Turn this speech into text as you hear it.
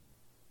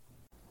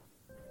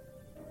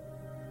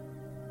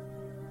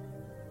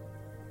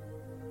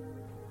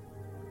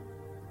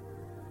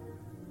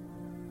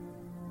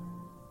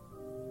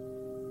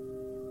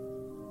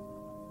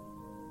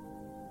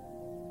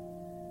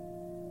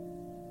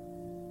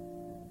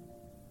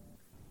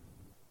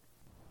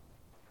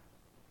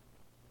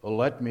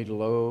let me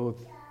loathe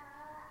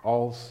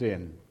all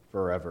sin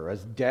forever,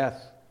 as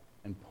death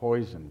and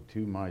poison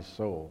to my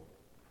soul,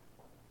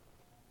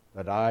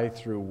 that I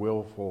through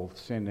willful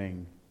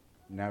sinning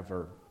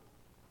never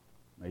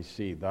may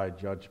see thy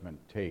judgment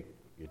take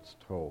its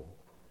toll.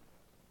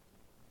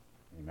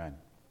 Amen.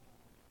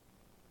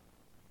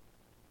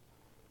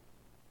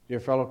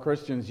 Dear fellow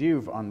Christians,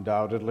 you've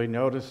undoubtedly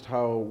noticed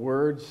how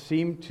words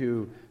seem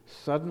to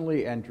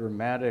suddenly and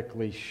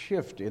dramatically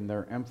shift in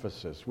their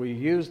emphasis. We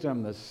use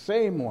them the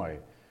same way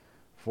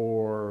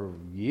for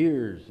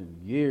years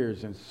and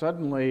years, and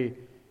suddenly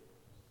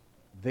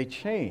they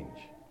change.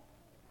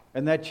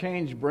 And that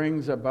change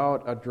brings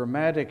about a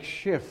dramatic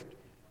shift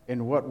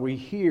in what we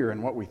hear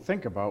and what we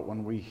think about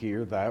when we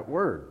hear that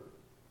word,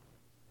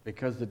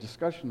 because the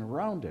discussion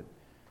around it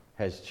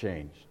has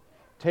changed.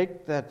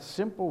 Take that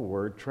simple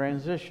word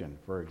transition,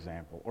 for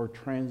example, or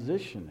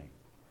transitioning.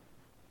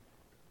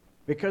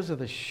 Because of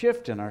the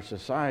shift in our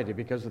society,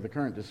 because of the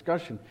current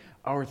discussion,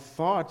 our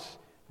thoughts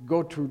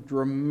go to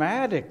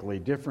dramatically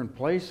different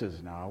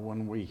places now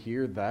when we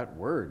hear that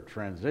word,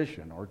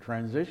 transition or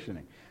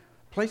transitioning.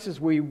 Places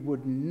we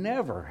would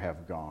never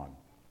have gone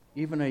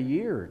even a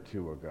year or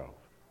two ago.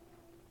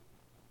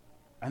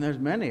 And there's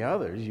many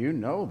others. You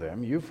know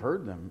them. You've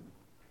heard them.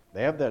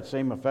 They have that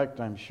same effect,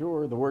 I'm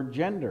sure. The word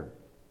gender.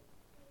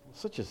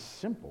 Such a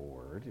simple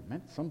word. It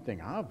meant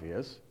something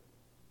obvious.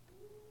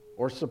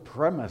 Or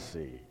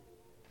supremacy.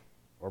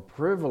 Or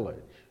privilege.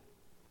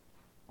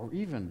 Or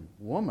even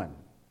woman.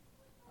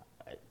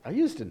 I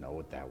used to know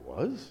what that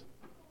was.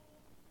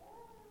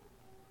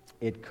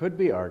 It could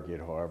be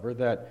argued, however,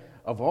 that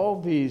of all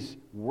these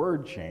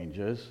word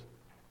changes,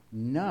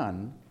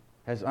 none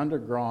has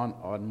undergone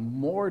a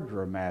more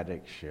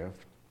dramatic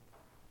shift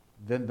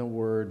than the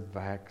word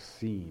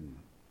vaccine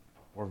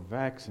or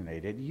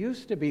vaccinated. It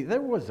used to be,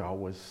 there was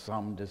always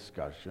some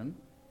discussion,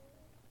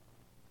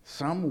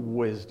 some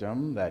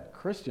wisdom that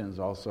Christians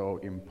also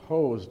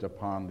imposed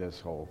upon this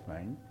whole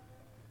thing,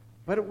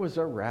 but it was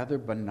a rather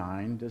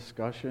benign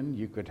discussion.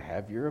 You could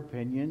have your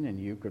opinion and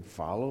you could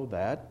follow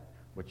that,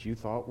 what you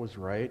thought was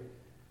right.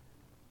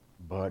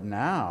 But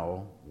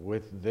now,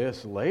 with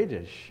this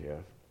latest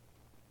shift,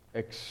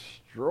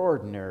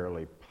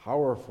 extraordinarily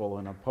powerful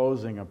and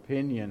opposing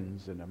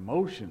opinions and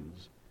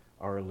emotions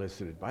are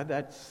elicited by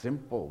that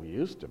simple,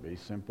 used to be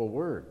simple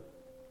word.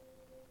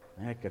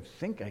 And I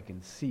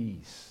can see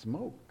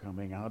smoke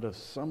coming out of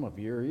some of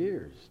your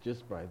ears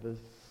just by this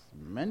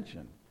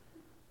mention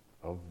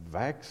of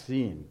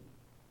vaccine.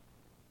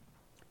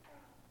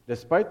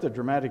 Despite the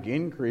dramatic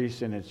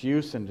increase in its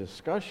use and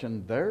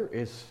discussion, there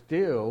is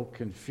still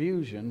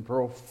confusion,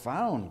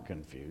 profound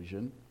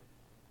confusion,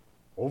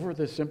 over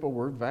the simple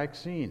word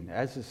vaccine,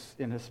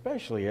 and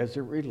especially as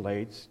it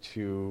relates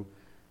to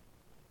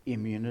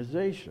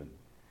immunization.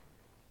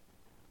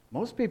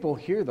 Most people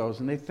hear those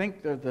and they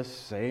think they're the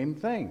same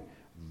thing.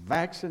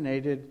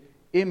 Vaccinated,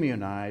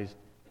 immunized,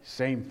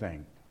 same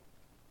thing.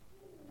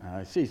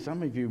 I see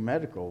some of you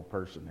medical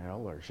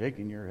personnel are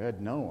shaking your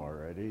head no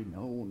already.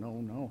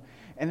 No.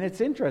 And it's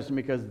interesting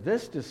because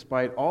this,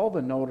 despite all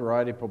the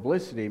notoriety,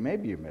 publicity,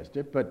 maybe you missed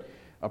it, but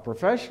a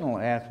professional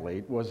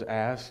athlete was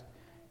asked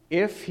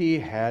if he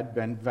had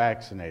been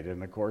vaccinated,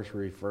 and of course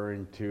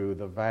referring to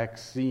the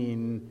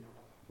vaccine,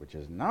 which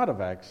is not a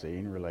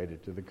vaccine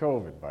related to the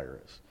COVID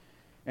virus.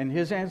 And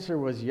his answer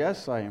was,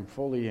 yes, I am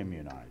fully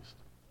immunized.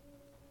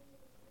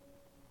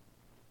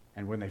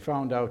 And when they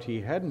found out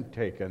he hadn't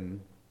taken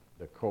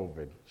the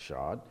COVID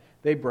shot,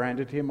 they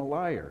branded him a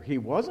liar. He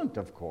wasn't,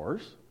 of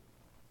course.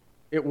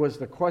 It was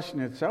the question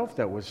itself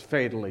that was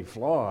fatally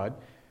flawed,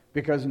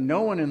 because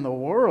no one in the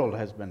world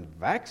has been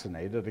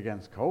vaccinated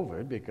against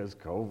COVID, because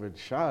COVID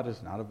shot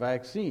is not a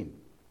vaccine.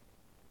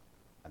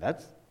 And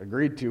that's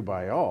agreed to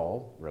by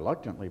all,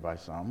 reluctantly by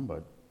some,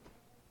 but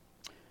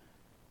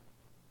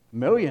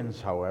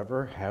millions,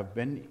 however, have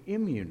been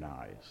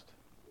immunized.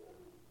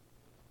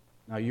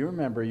 Now you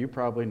remember, you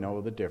probably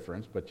know the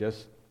difference, but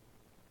just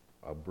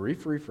a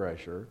brief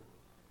refresher.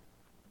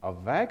 A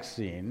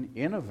vaccine,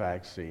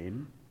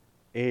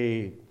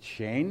 a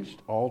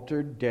changed,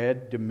 altered,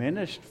 dead,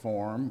 diminished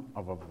form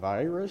of a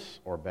virus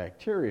or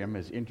bacterium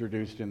is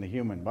introduced in the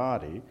human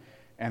body,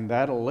 and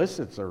that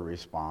elicits a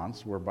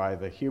response whereby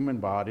the human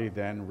body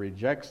then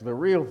rejects the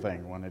real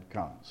thing when it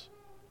comes.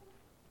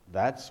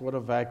 That's what a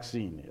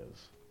vaccine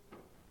is.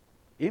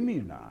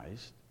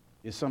 Immunized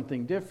is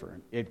something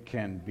different. It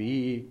can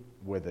be,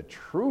 with a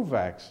true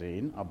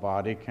vaccine, a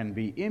body can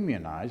be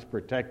immunized,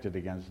 protected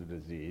against the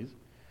disease.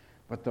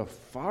 But the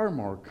far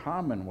more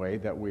common way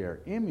that we are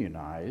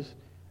immunized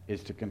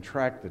is to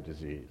contract the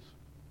disease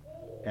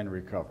and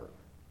recover.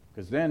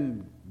 Because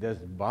then this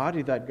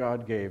body that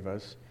God gave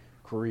us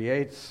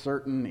creates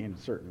in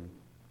certain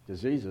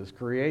diseases,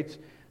 creates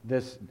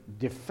this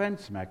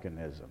defense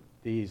mechanism,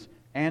 these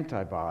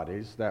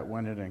antibodies that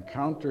when it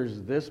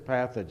encounters this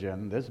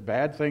pathogen, this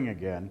bad thing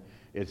again,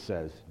 it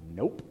says,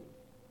 nope,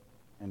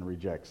 and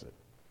rejects it.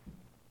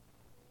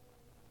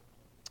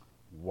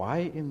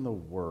 Why in the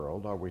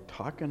world are we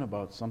talking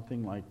about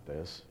something like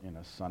this in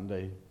a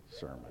Sunday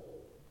sermon?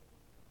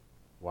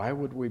 Why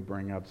would we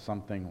bring up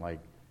something like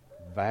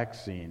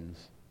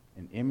vaccines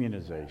and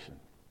immunization?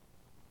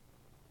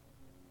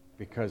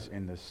 Because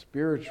in the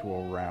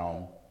spiritual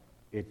realm,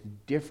 it's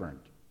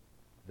different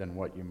than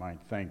what you might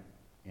think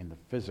in the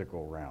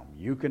physical realm.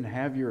 You can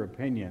have your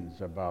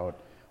opinions about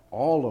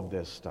all of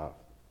this stuff,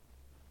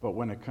 but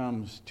when it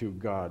comes to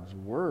God's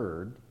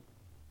Word,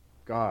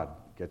 God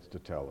gets to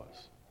tell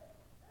us.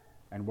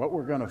 And what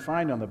we're going to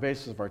find on the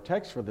basis of our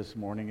text for this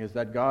morning is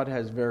that God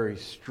has very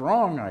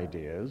strong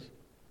ideas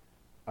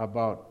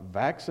about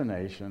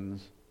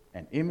vaccinations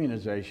and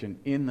immunization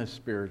in the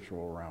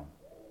spiritual realm.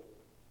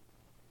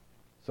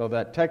 So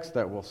that text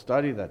that we'll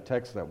study, that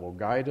text that will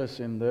guide us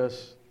in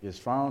this, is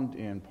found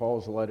in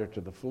Paul's letter to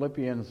the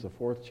Philippians, the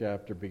 4th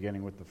chapter,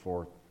 beginning with the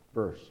 4th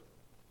verse.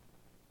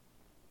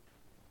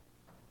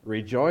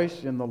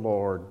 Rejoice in the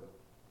Lord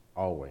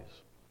always.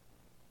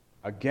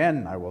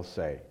 Again, I will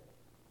say,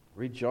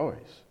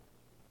 rejoice.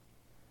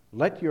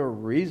 Let your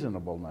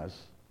reasonableness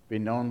be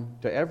known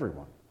to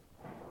everyone.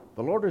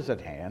 The Lord is at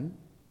hand.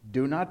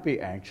 Do not be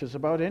anxious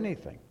about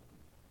anything,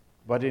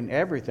 but in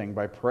everything,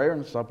 by prayer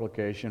and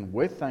supplication,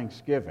 with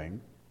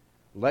thanksgiving,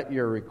 let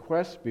your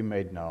requests be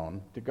made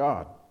known to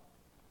God.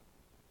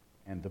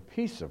 And the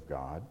peace of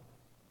God,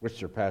 which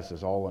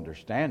surpasses all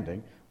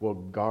understanding, will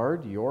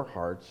guard your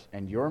hearts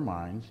and your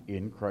minds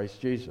in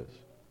Christ Jesus.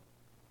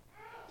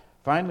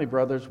 Finally,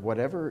 brothers,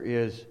 whatever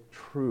is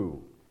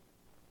true,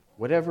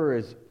 whatever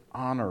is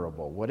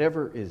honorable,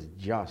 whatever is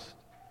just,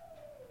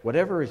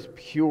 whatever is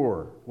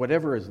pure,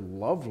 whatever is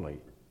lovely,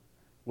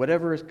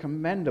 whatever is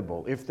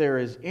commendable, if there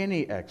is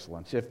any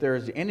excellence, if there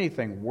is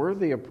anything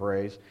worthy of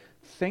praise,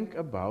 think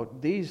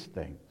about these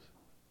things.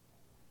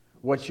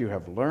 What you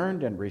have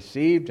learned and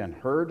received and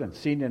heard and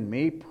seen in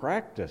me,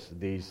 practice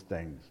these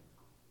things,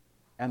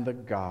 and the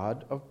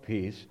God of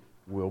peace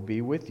will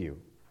be with you.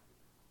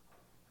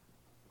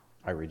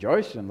 I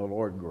rejoice in the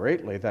Lord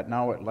greatly that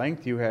now at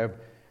length you have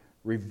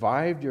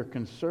revived your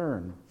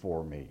concern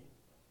for me.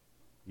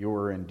 You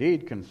were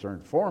indeed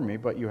concerned for me,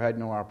 but you had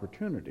no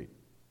opportunity.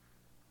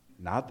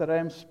 Not that I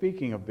am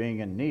speaking of being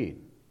in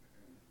need,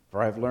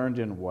 for I have learned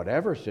in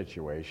whatever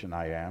situation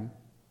I am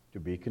to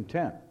be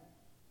content.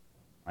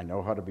 I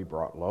know how to be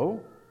brought low.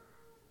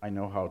 I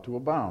know how to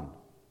abound.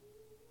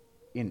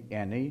 In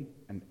any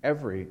and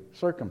every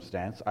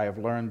circumstance, I have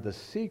learned the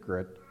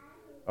secret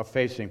of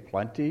facing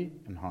plenty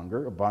and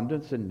hunger,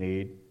 abundance and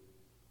need.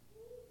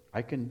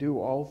 I can do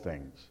all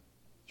things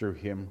through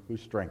him who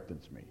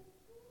strengthens me.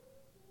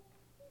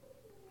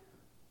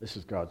 This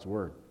is God's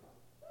Word.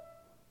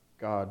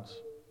 God's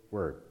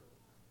Word.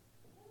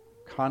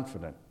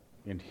 Confident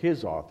in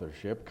his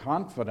authorship,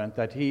 confident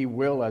that he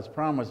will, as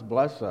promised,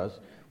 bless us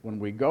when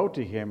we go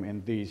to him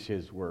in these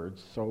his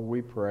words. So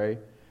we pray,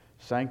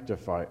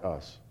 sanctify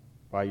us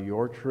by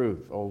your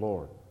truth, O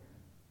Lord.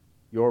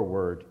 Your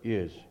word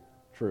is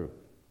truth.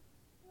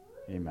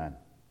 Amen.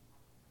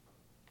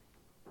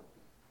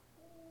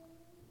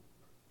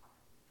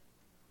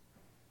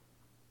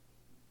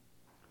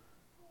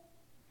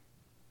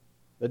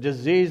 The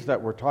disease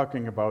that we're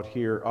talking about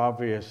here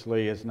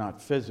obviously is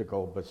not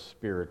physical but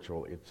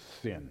spiritual. It's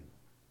sin.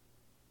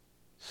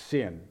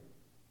 Sin.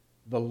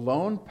 The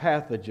lone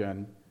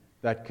pathogen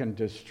that can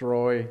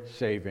destroy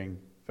saving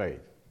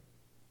faith.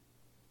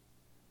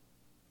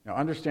 Now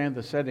understand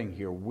the setting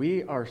here.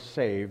 We are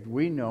saved,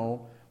 we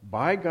know,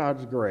 by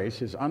God's grace,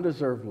 his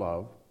undeserved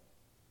love,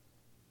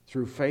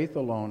 through faith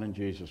alone in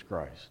Jesus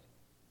Christ.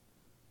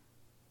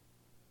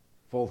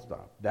 Full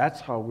stop. That's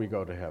how we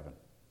go to heaven.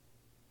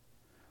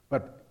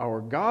 But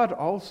our God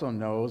also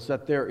knows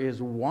that there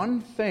is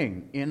one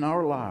thing in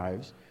our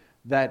lives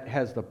that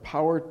has the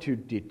power to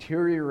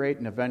deteriorate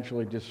and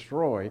eventually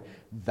destroy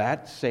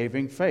that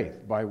saving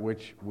faith by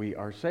which we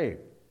are saved.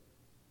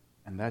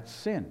 And that's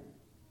sin.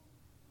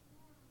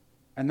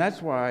 And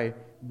that's why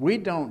we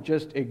don't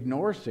just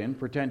ignore sin,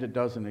 pretend it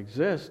doesn't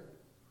exist.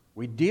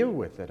 We deal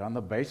with it on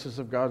the basis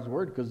of God's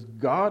Word, because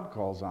God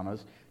calls on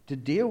us to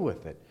deal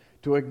with it,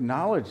 to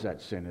acknowledge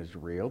that sin is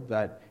real,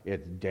 that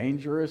it's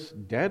dangerous,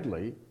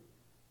 deadly,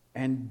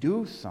 and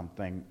do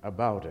something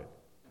about it.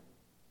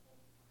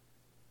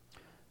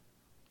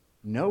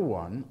 No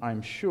one,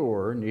 I'm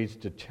sure, needs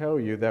to tell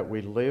you that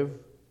we live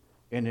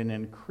in an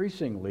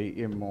increasingly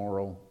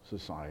immoral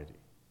society.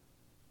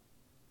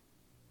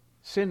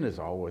 Sin is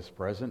always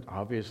present,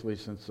 obviously,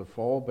 since the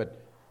fall,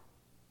 but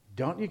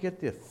don't you get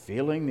the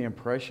feeling, the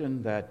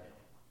impression that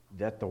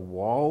the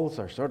walls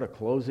are sort of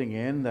closing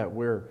in, that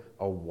we're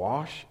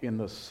awash in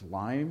the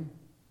slime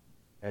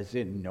as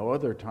in no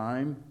other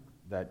time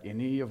that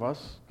any of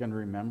us can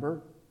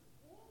remember?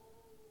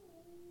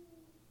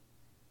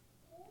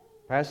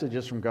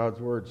 Passages from God's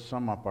Word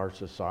sum up our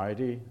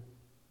society.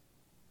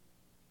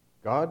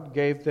 God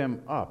gave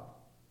them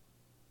up.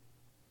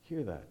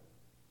 Hear that.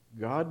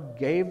 God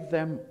gave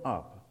them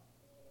up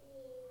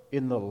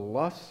in the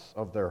lusts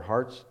of their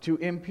hearts to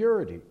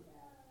impurity,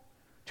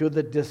 to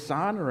the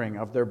dishonoring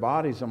of their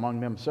bodies among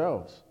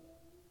themselves.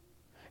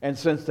 And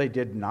since they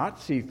did not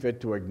see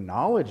fit to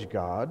acknowledge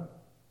God,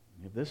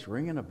 is this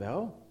ringing a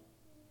bell?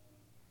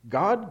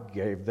 God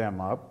gave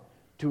them up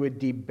to a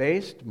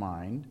debased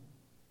mind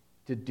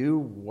to do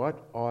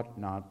what ought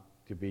not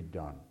to be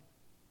done.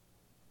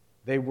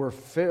 They were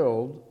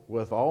filled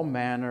with all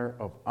manner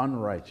of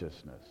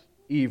unrighteousness,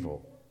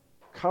 evil,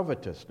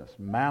 covetousness,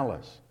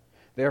 malice.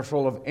 They are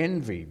full of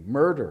envy,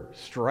 murder,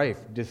 strife,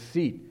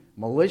 deceit,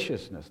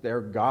 maliciousness. They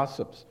are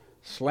gossips,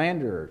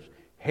 slanderers,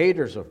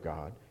 haters of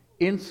God,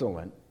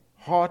 insolent,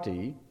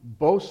 haughty,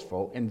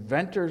 boastful,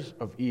 inventors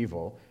of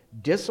evil,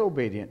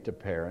 disobedient to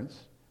parents,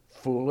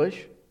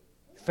 foolish,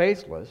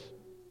 faithless,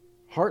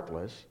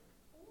 heartless,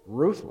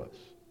 ruthless.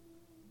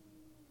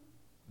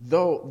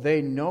 Though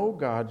they know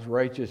God's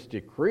righteous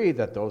decree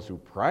that those who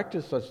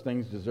practice such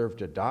things deserve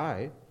to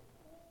die,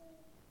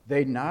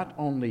 they not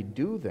only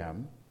do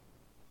them,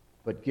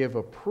 but give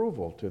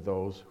approval to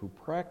those who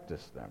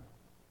practice them.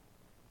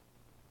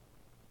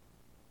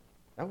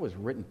 That was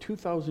written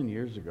 2,000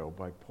 years ago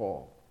by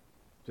Paul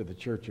to the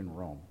church in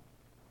Rome.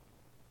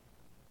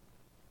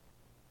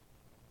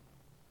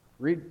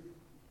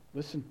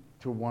 Listen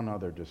to one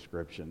other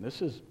description.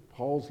 This is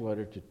Paul's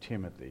letter to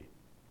Timothy,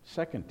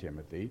 2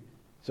 Timothy.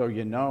 So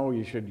you know,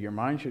 your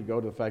mind should go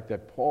to the fact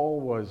that Paul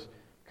was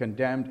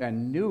condemned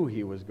and knew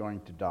he was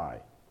going to die.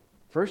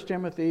 1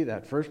 Timothy,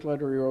 that first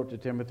letter he wrote to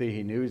Timothy,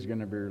 he knew he was going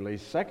to be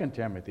released. 2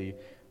 Timothy,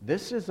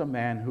 this is a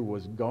man who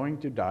was going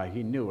to die.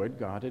 He knew it.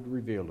 God had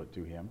revealed it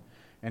to him.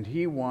 And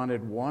he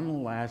wanted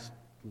one last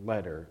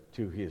letter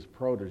to his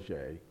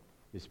protege,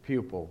 his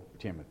pupil,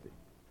 Timothy.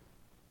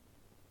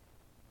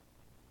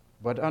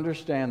 But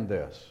understand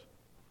this,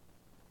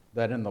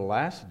 that in the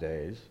last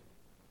days,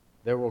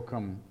 there will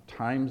come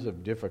times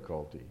of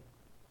difficulty,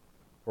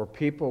 for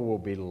people will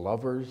be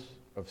lovers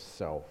of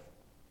self,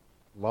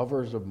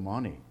 lovers of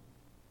money,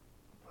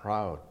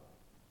 proud,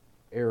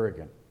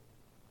 arrogant,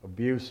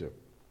 abusive,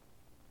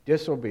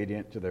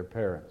 disobedient to their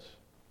parents,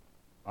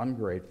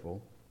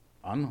 ungrateful,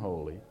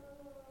 unholy,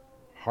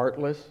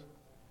 heartless,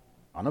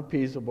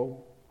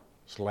 unappeasable,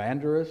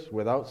 slanderous,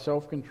 without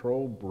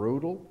self-control,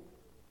 brutal,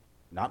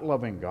 not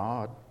loving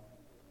God,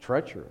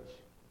 treacherous,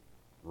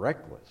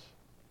 reckless,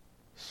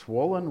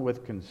 swollen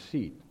with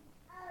conceit,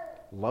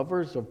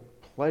 lovers of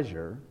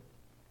pleasure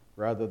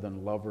rather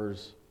than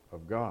lovers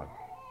of God,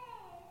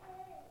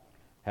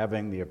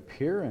 having the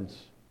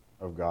appearance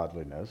of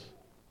godliness,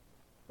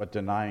 but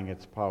denying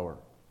its power.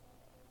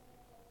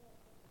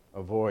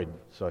 Avoid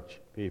such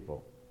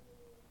people.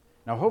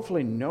 Now,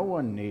 hopefully no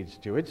one needs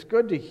to. It's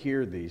good to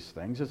hear these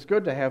things. It's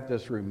good to have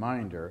this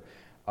reminder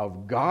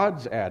of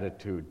God's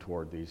attitude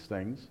toward these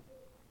things.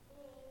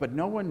 But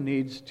no one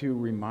needs to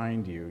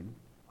remind you,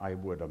 I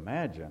would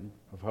imagine,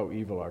 of how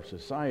evil our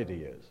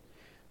society is.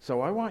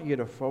 So I want you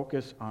to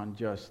focus on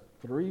just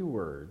 3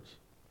 words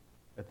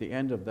at the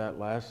end of that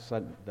last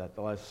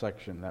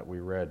section that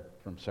we read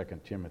from 2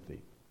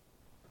 Timothy.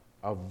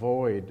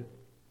 Avoid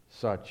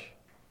such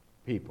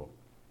people.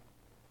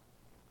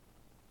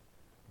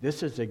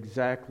 This is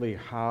exactly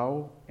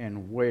how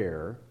and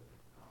where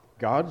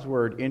God's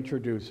Word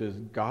introduces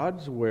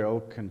God's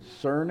will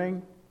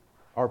concerning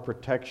our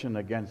protection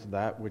against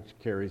that which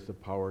carries the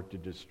power to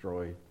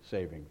destroy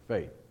saving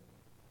faith.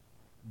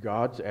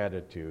 God's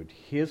attitude,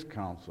 His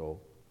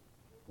counsel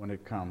when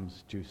it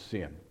comes to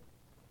sin.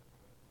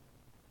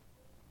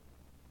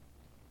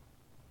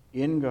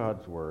 In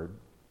God's Word,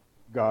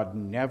 God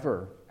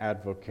never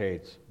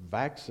advocates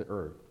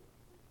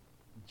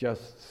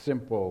just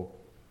simple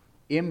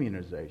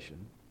immunization.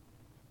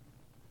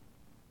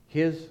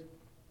 His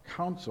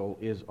counsel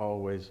is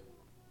always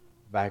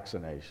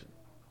vaccination,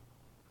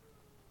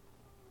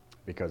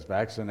 because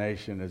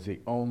vaccination is the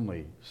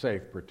only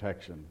safe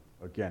protection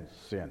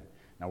against sin.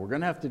 Now, we're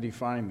going to have to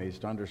define these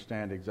to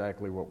understand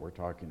exactly what we're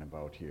talking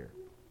about here.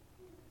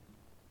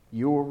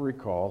 You will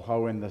recall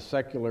how in the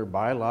secular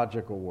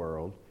biological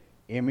world,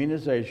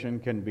 immunization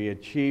can be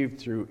achieved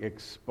through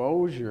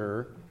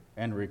exposure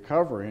and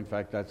recovery. In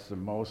fact, that's the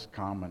most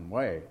common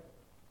way.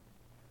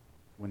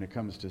 When it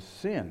comes to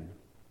sin,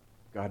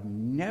 God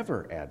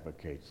never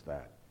advocates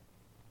that.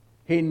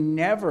 He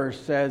never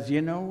says,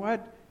 you know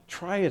what?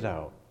 Try it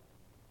out.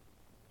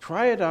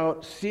 Try it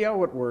out. See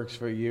how it works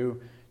for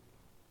you.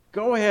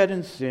 Go ahead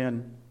and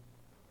sin.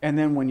 And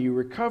then when you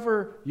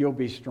recover, you'll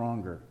be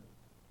stronger.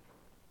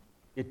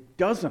 It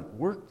doesn't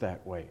work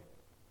that way.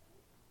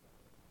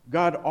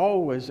 God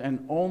always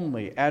and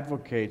only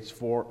advocates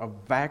for a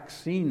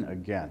vaccine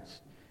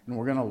against. And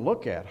we're going to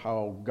look at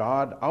how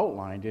God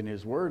outlined in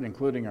His Word,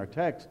 including our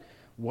text,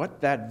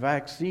 what that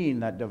vaccine,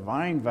 that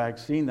divine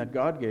vaccine that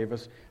God gave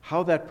us,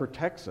 how that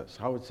protects us,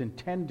 how it's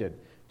intended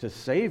to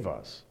save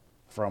us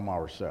from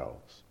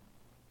ourselves.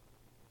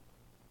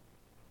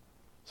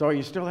 So are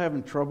you still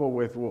having trouble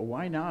with, well,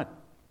 why not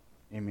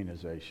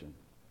immunization?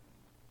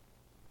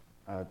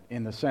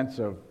 In the sense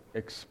of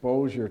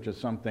exposure to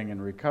something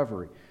and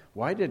recovery.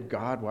 Why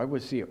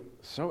was He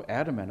so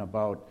adamant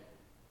about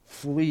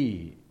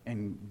flee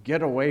and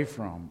get away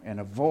from and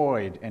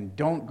avoid and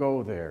don't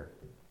go there?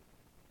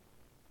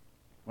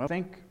 Well,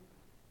 think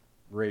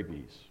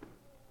rabies,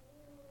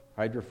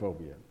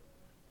 hydrophobia.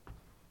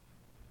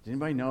 Does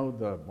anybody know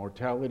the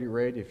mortality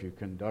rate if you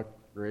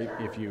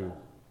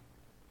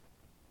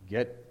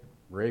get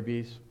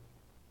Rabies,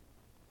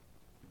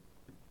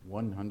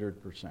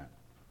 100%.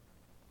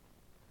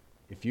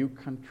 If you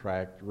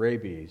contract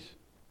rabies,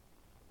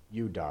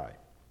 you die.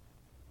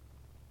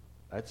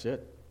 That's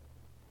it.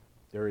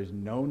 There is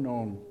no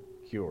known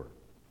cure.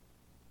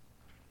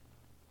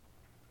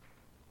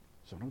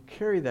 So don't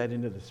carry that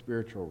into the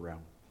spiritual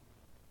realm.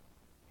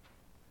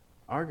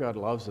 Our God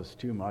loves us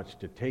too much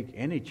to take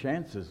any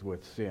chances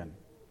with sin.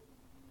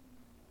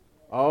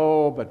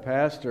 Oh, but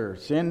Pastor,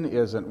 sin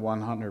isn't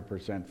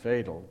 100%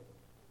 fatal.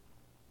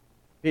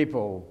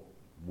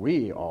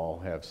 We all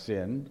have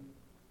sinned.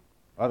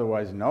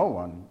 Otherwise, no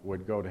one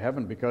would go to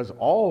heaven because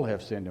all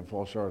have sinned and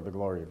fall short of the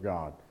glory of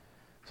God.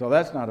 So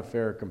that's not a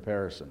fair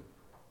comparison.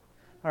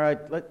 All right,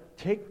 let's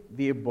take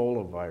the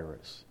Ebola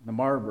virus, the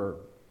Marburg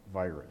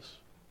virus.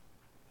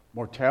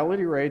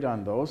 Mortality rate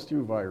on those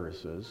two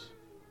viruses,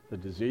 the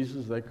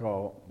diseases they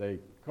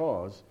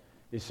cause,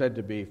 is said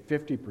to be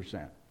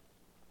 50%.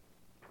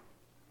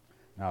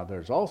 Now,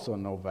 there's also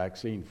no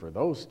vaccine for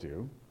those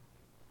two,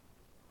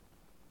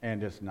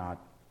 and it's not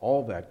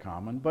all that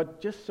common,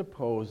 but just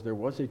suppose there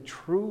was a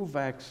true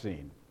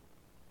vaccine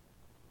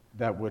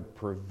that would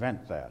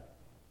prevent that.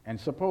 And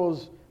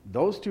suppose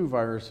those two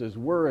viruses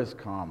were as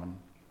common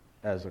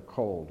as a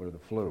cold or the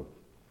flu.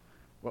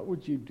 What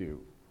would you do?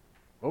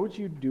 What would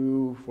you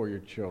do for your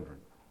children?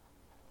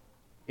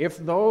 If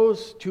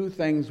those two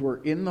things were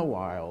in the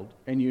wild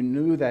and you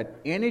knew that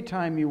any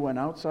time you went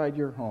outside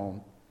your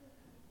home,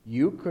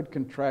 you could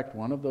contract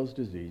one of those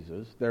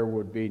diseases, there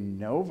would be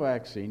no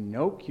vaccine,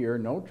 no cure,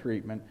 no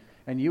treatment,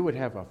 and you would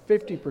have a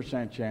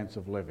 50% chance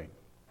of living.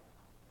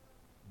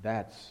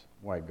 That's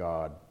why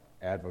God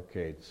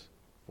advocates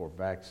for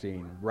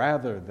vaccine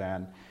rather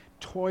than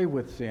toy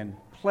with sin,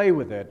 play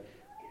with it,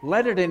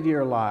 let it into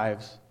your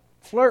lives,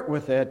 flirt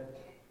with it,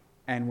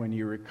 and when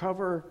you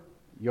recover,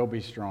 you'll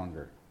be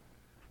stronger.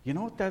 You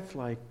know what that's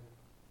like?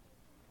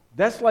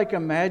 That's like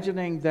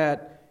imagining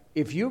that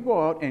if you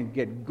go out and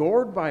get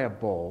gored by a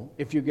bull,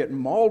 if you get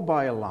mauled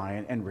by a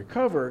lion and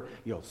recover,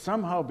 you'll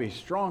somehow be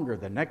stronger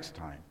the next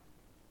time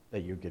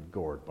that you get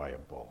gored by a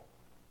bull.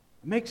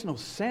 It makes no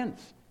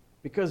sense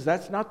because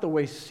that's not the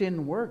way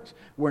sin works.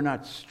 We're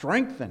not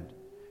strengthened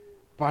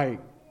by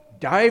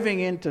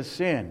diving into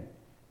sin,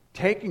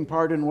 taking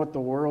part in what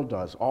the world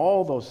does,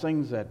 all those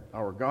things that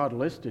our God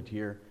listed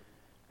here,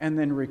 and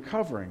then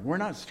recovering. We're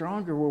not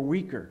stronger, we're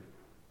weaker.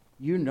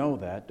 You know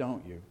that,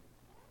 don't you?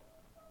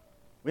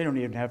 We don't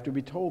even have to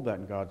be told that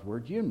in God's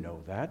Word. You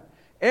know that.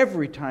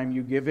 Every time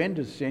you give in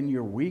to sin,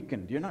 you're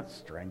weakened. You're not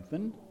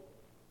strengthened.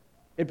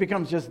 It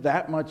becomes just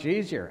that much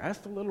easier.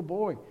 Ask the little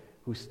boy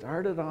who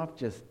started off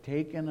just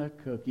taking a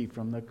cookie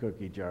from the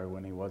cookie jar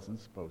when he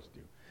wasn't supposed to.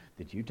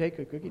 Did you take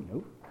a cookie?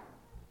 Nope.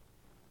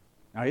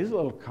 Now, his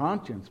little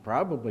conscience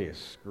probably is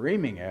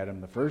screaming at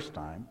him the first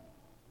time,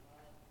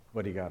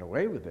 but he got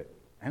away with it,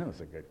 and it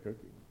was a good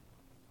cookie.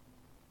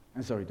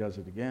 And so he does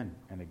it again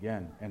and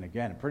again and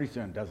again, and pretty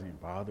soon it doesn't even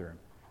bother him.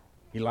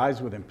 He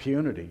lies with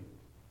impunity,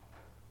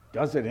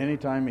 does it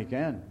anytime he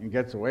can, and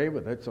gets away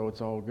with it, so it's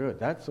all good.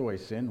 That's the way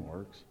sin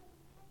works.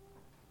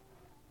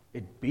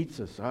 It beats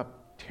us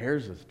up,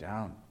 tears us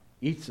down,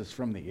 eats us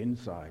from the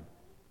inside.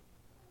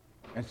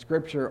 And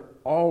Scripture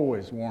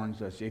always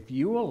warns us, if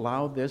you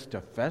allow this to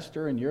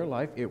fester in your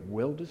life, it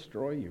will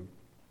destroy you.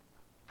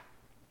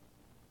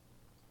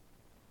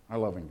 Our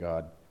loving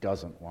God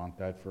doesn't want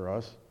that for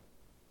us.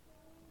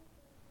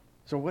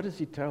 So what does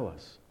he tell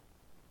us?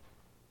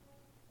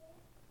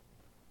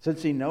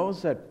 Since he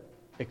knows that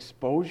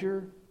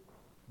exposure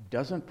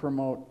doesn't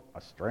promote a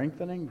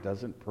strengthening,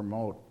 doesn't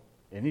promote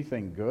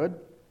anything good,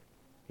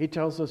 he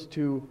tells us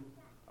to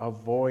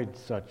avoid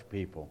such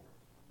people.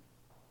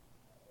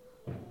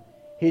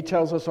 He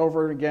tells us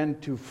over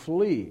again to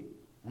flee.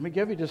 Let me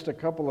give you just a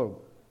couple of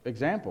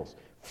examples.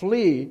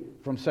 Flee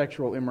from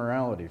sexual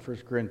immorality, 1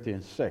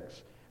 Corinthians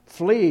 6.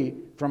 Flee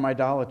from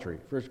idolatry,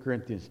 1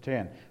 Corinthians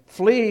 10.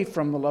 Flee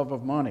from the love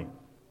of money,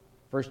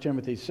 1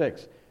 Timothy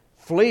 6.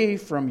 Flee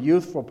from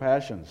youthful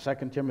passions,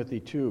 2 Timothy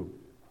 2.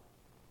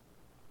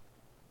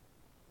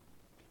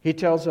 He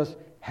tells us,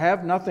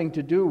 have nothing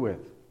to do with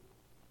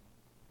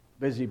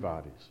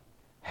busybodies.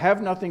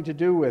 Have nothing to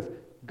do with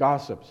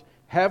gossips.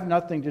 Have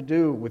nothing to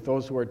do with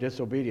those who are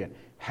disobedient.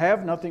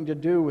 Have nothing to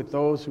do with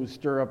those who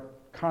stir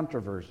up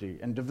controversy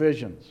and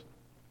divisions.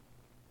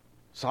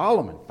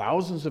 Solomon,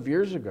 thousands of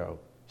years ago,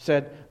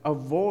 said,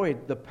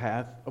 avoid the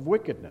path of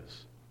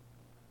wickedness.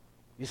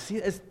 You see,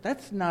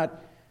 that's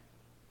not,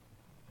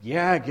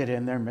 get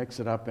in there,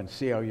 mix it up, and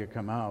see how you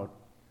come out.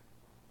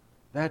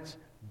 That's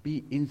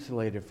be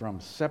insulated from,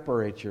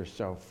 separate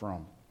yourself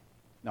from.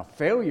 Now,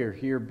 failure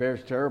here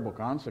bears terrible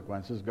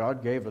consequences.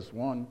 God gave us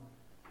one.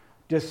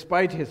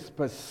 Despite his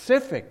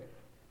specific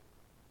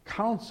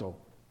counsel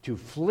to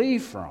flee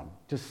from,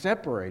 to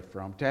separate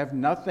from, to have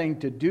nothing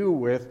to do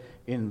with,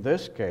 in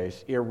this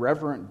case,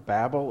 irreverent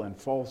babble and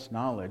false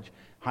knowledge,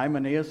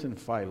 Hymenaeus and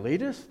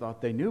Philetus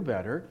thought they knew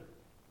better,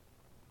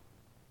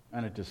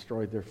 and it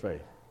destroyed their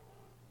faith.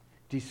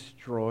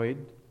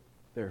 Destroyed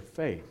their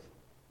faith.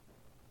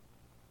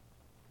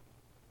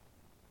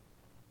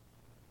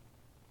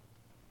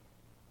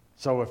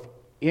 So if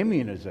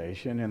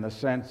immunization in the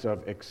sense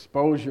of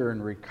exposure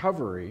and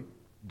recovery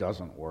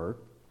doesn't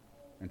work,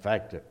 in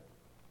fact, it's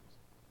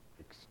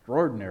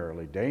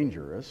extraordinarily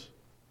dangerous,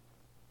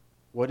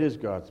 what is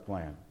God's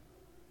plan?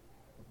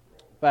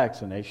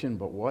 Vaccination,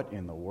 but what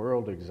in the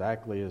world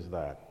exactly is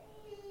that?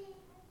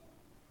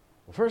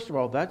 Well, first of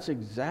all, that's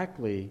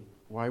exactly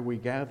why we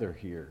gather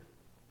here.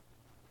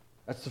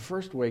 That's the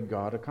first way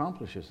God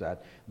accomplishes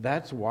that.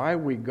 That's why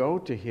we go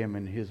to Him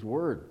in His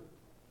Word.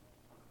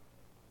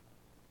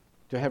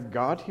 To have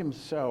God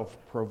Himself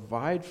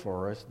provide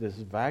for us this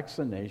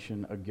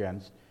vaccination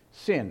against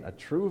sin. A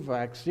true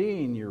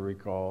vaccine, you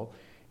recall,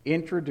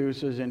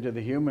 introduces into the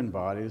human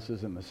body, this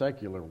is in the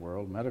secular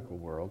world, medical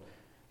world,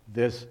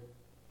 this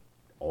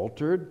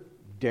altered,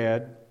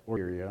 dead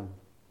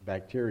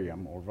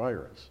bacterium or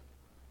virus.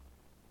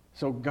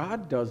 So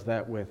God does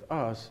that with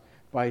us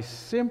by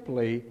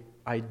simply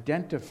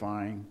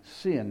identifying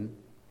sin,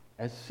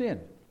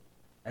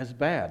 as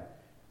bad.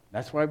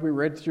 That's why we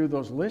read through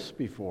those lists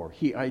before.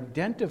 He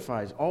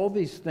identifies all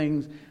these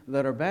things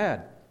that are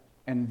bad,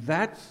 and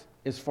that's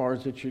as far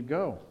as it should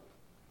go.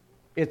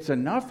 It's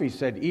enough, he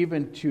said,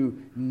 even to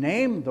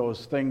name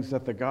those things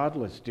that the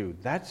godless do.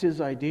 That's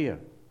his idea.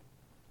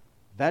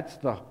 That's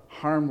the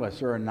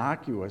harmless or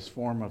innocuous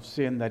form of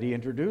sin that he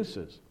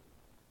introduces.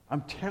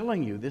 I'm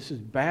telling you, this is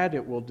bad.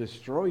 It will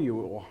destroy you.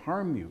 It will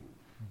harm you.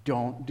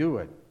 Don't do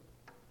it.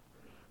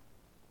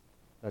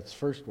 That's the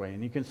first way.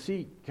 And you can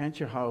see, can't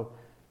you, how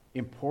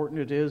important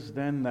it is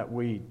then that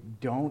we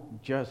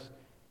don't just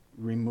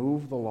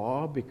remove the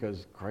law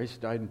because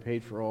Christ died and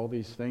paid for all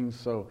these things,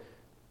 so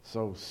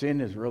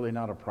sin is really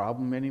not a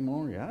problem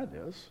anymore? Yeah, it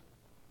is.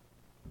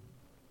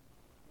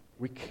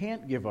 We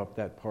can't give up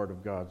that part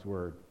of God's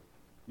Word.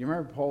 You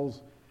remember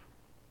Paul's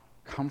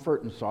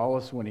comfort and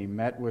solace when he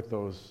met with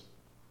those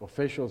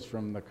officials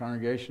from the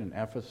congregation in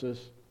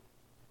Ephesus?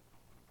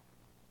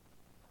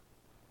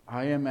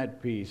 I am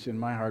at peace in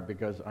my heart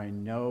because I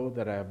know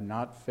that I have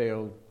not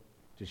failed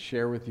to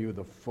share with you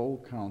the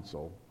full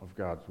counsel of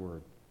God's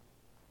Word.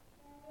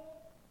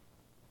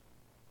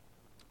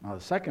 Now,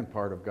 the second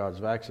part of God's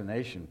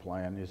vaccination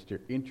plan is to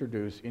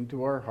introduce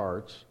into our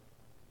hearts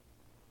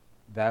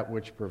that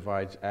which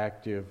provides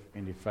active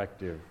and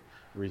effective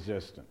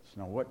resistance.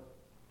 Now,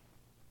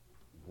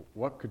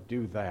 what could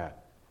do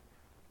that?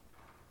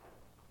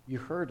 You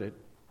heard it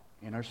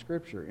in our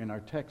scripture, in our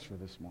text for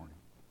this morning.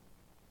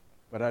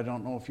 But I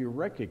don't know if you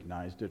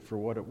recognized it for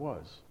what it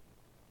was.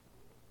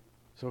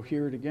 So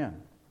hear it again.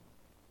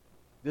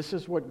 This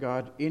is what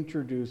God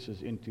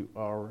introduces into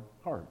our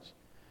hearts.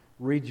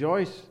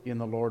 Rejoice in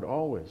the Lord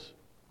always.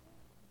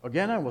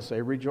 Again, I will say,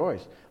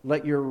 rejoice.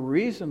 Let your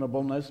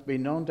reasonableness be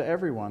known to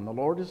everyone. The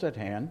Lord is at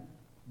hand.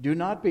 Do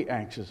not be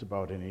anxious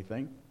about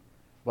anything,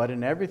 but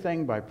in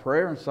everything by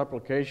prayer and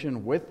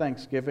supplication with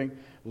thanksgiving,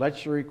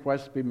 let your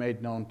requests be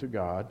made known to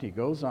God. He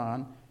goes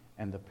on,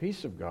 and the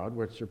peace of God,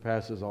 which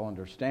surpasses all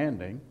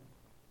understanding,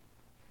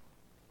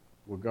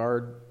 will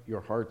guard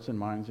your hearts and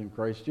minds in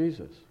Christ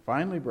Jesus.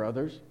 Finally,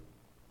 brothers,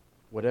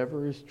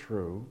 whatever is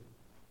true,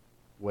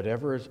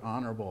 whatever is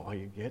honorable, are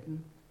you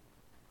getting?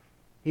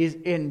 He's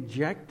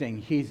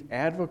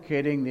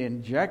advocating the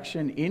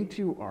injection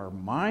into our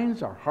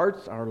minds, our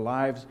hearts, our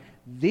lives,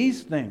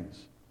 these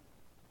things,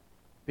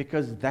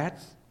 because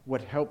that's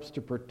what helps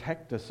to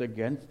protect us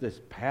against this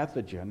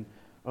pathogen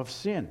of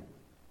sin.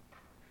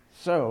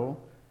 So,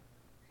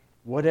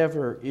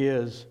 whatever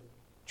is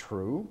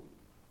true,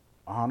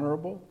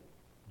 honorable,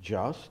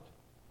 just,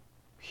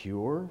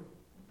 pure,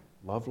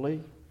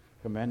 lovely,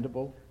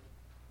 commendable,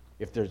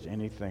 if there's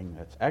anything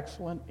that's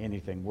excellent,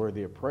 anything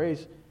worthy of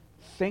praise,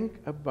 think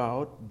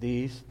about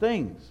these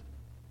things.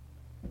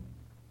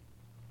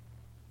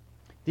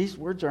 These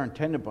words are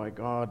intended by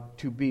God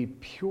to be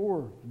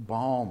pure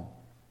balm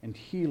and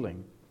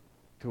healing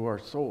to our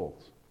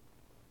souls.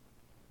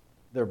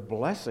 They're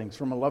blessings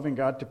from a loving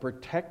God to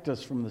protect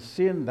us from the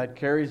sin that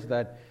carries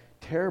that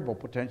terrible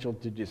potential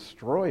to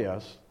destroy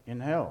us in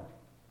hell.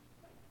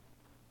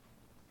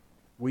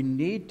 We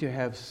need to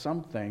have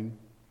something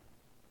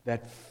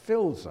that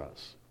fills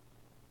us.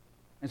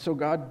 And so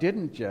God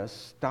didn't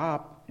just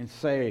stop and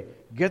say,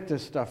 get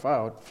this stuff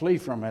out, flee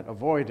from it,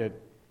 avoid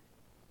it.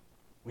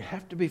 We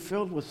have to be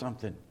filled with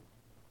something.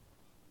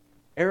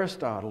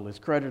 Aristotle is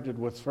credited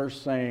with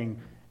first saying,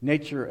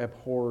 nature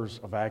abhors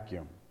a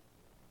vacuum.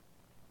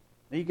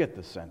 Now you get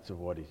the sense of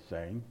what he's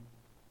saying.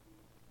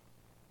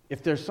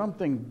 If there's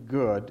something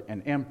good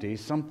and empty,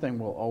 something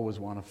will always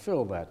want to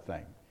fill that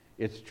thing.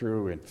 It's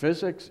true in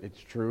physics, it's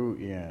true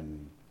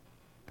in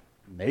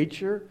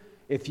nature.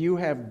 If you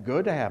have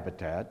good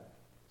habitat,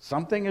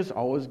 something is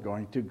always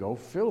going to go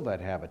fill that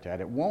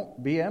habitat. It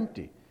won't be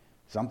empty.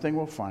 Something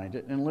will find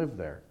it and live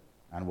there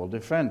and will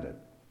defend it.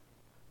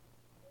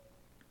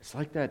 It's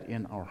like that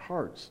in our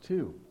hearts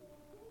too.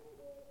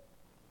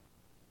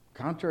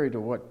 Contrary to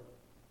what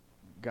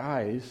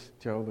guys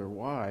tell their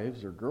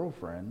wives or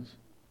girlfriends,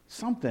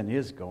 something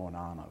is going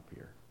on up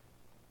here.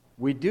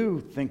 We do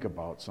think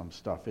about some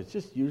stuff. It's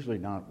just usually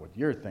not what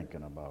you're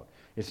thinking about.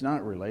 It's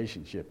not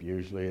relationship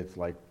usually. It's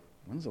like,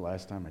 when's the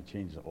last time I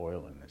changed the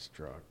oil in this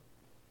truck?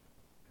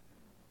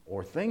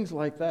 or things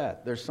like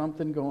that. There's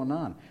something going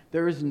on.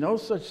 There is no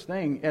such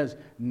thing as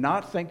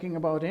not thinking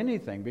about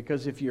anything,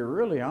 because if you're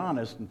really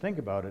honest and think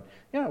about it,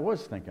 yeah, I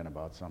was thinking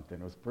about something.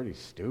 It was pretty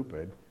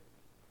stupid.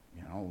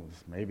 You know, it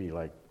was maybe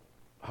like,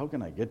 how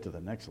can I get to the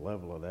next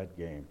level of that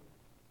game?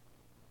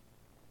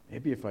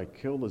 Maybe if I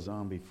kill the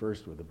zombie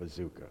first with a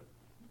bazooka.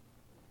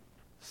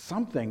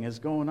 Something is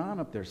going on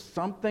up there.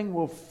 Something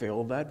will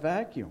fill that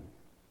vacuum.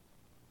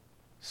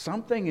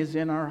 Something is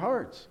in our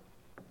hearts.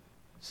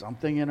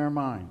 Something in our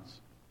minds.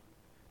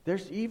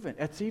 That's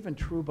even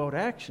true about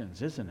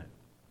actions, isn't it?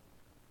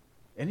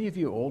 Any of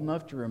you old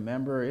enough to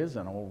remember, it is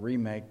an old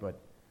remake, but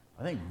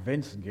I think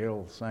Vince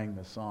Gill sang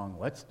the song,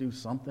 "Let's Do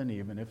Something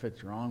Even If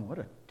It's Wrong." What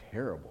a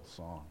terrible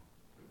song.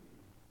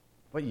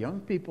 But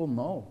young people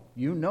know.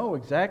 You know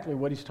exactly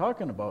what he's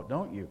talking about,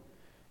 don't you?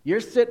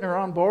 You're sitting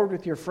around bored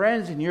with your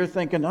friends and you're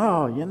thinking,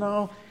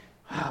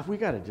 we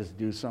got to just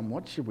do something.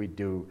 What should we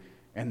do?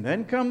 And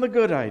then come the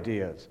good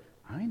ideas.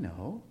 I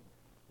know.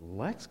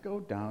 Let's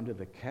go down to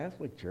the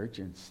Catholic Church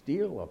and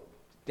steal a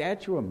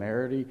statue of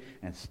Mary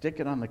and stick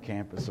it on the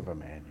campus of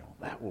Emmanuel.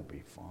 That will be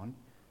fun.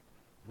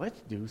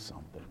 Let's do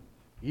something,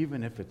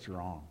 even if it's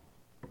wrong.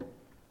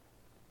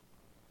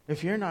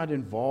 If you're not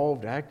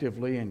involved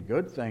actively in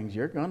good things,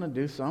 you're going to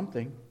do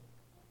something.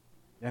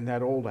 And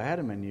that old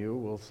Adam in you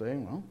will say,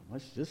 well,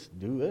 let's just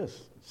do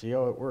this, see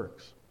how it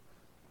works.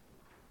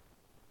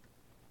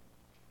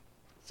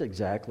 That's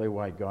exactly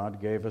why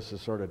God gave us the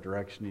sort of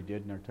direction he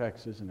did in our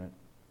text, isn't it?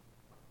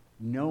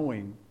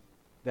 Knowing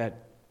that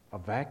a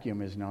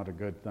vacuum is not a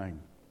good thing. Do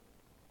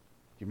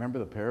you remember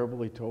the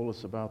parable he told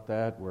us about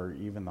that, where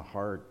even the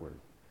heart were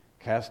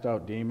cast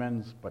out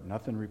demons, but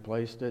nothing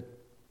replaced it?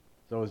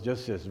 So it was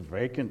just this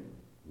vacant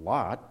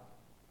lot,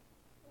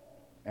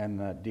 and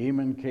the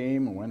demon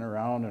came and went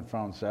around and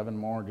found 7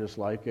 more just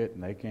like it,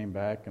 and they came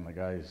back, and the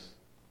guy's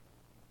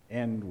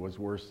end was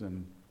worse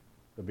than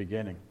the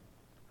beginning.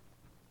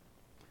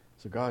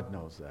 So God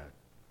knows that.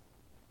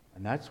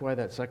 And that's why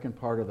that second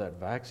part of that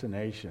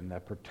vaccination,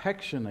 that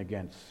protection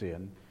against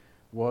sin,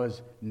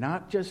 was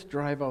not just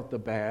drive out the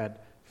bad,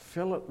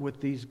 fill it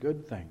with these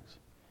good things.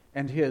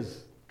 And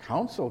his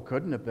counsel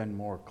couldn't have been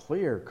more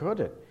clear, could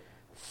it?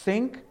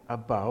 Think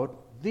about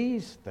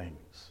these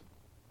things.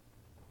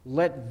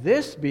 Let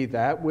this be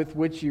that with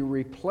which you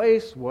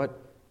replace what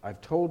I've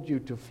told you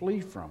to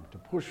flee from, to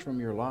push from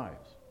your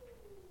lives.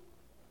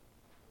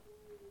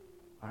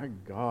 Our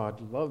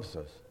God loves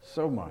us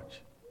so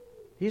much.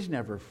 He's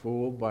never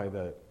fooled by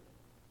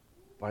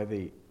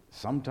the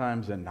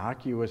sometimes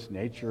innocuous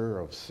nature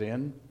of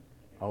sin.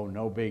 Oh,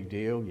 no big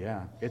deal.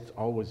 Yeah, it's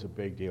always a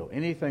big deal.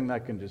 Anything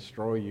that can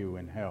destroy you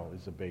in hell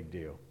is a big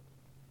deal.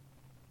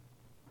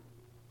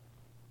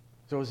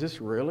 So does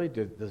this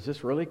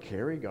really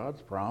carry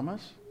God's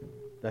promise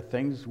that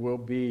things will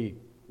be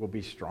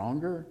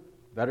stronger,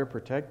 better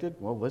protected?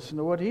 Well, listen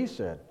to what he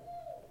said.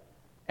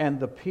 And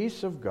the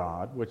peace of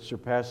God, which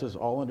surpasses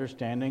all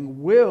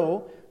understanding,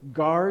 will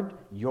guard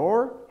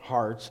your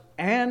hearts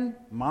and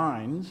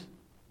minds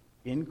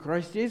in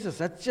Christ Jesus.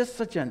 That's just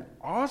such an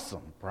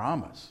awesome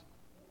promise.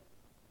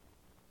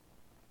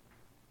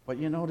 But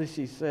you notice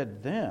he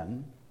said,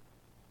 then,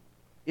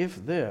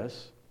 if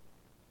this,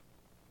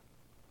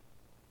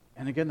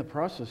 and again, the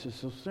process is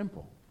so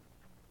simple.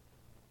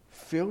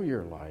 Fill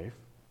your life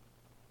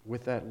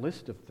with that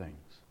list of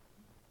things.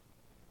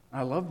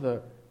 I love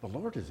the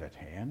Lord is at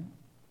hand.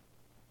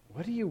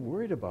 What are you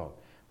worried about?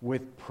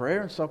 With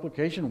prayer and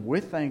supplication,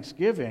 with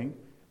thanksgiving,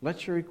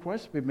 let your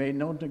requests be made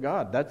known to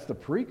God. That's the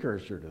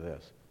precursor to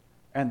this.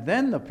 And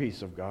then the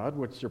peace of God,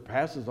 which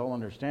surpasses all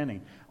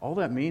understanding. All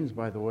that means,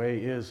 by the way,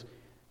 is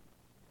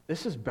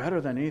this is better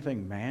than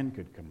anything man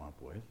could come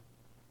up with.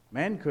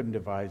 Man couldn't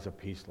devise a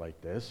peace like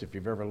this. If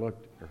you've ever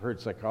looked or heard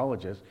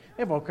psychologists,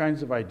 they have all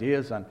kinds of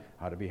ideas on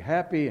how to be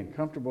happy and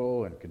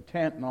comfortable and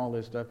content and all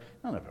this stuff.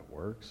 None of it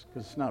works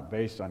because it's not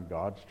based on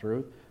God's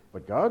truth.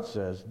 But God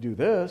says, do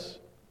this,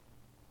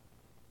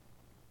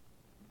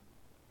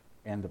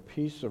 and the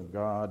peace of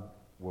God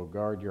will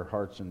guard your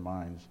hearts and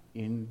minds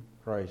in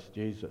Christ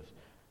Jesus.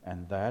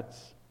 And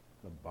that's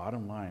the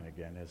bottom line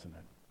again, isn't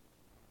it?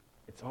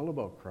 It's all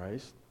about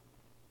Christ.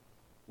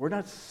 We're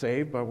not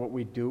saved by what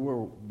we do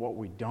or what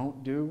we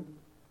don't do.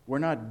 We're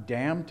not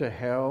damned to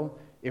hell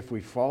if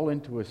we fall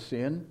into a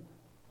sin,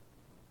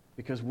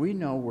 because we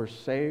know we're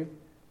saved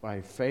by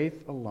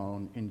faith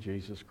alone in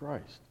Jesus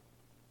Christ.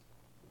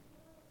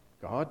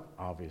 God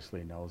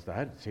obviously knows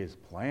that. It's his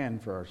plan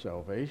for our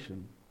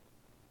salvation.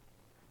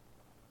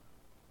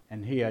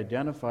 And he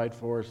identified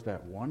for us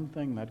that one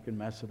thing that can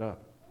mess it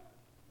up.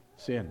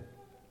 Sin.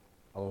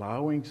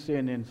 Allowing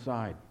sin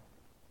inside.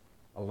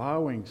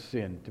 Allowing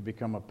sin to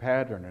become a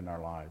pattern in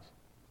our lives.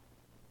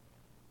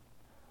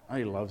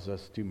 He loves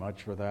us too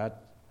much for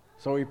that.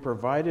 So he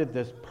provided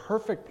this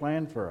perfect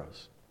plan for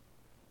us.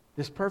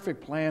 This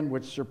perfect plan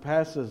which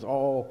surpasses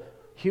all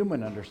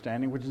human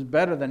understanding, which is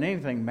better than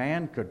anything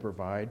man could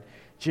provide.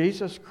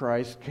 Jesus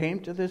Christ came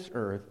to this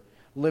earth,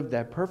 lived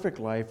that perfect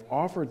life,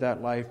 offered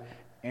that life,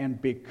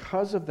 and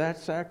because of that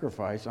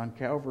sacrifice on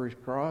Calvary's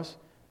cross,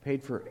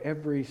 paid for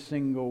every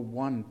single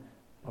one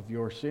of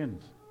your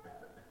sins.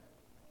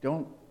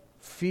 Don't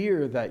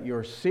fear that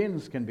your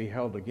sins can be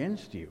held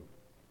against you.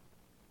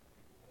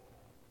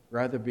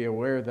 Rather be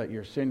aware that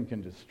your sin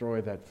can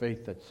destroy that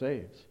faith that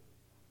saves.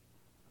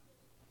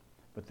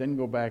 But then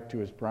go back to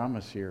his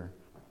promise here.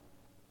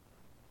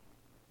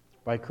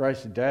 By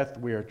Christ's death,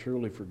 we are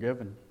truly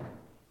forgiven.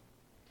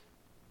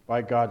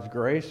 By God's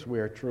grace, we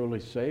are truly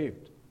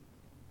saved.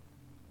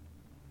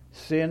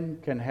 Sin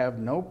can have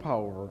no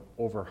power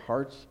over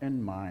hearts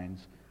and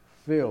minds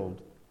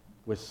filled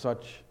with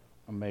such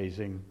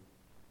amazing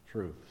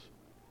truths.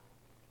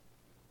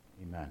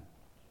 Amen.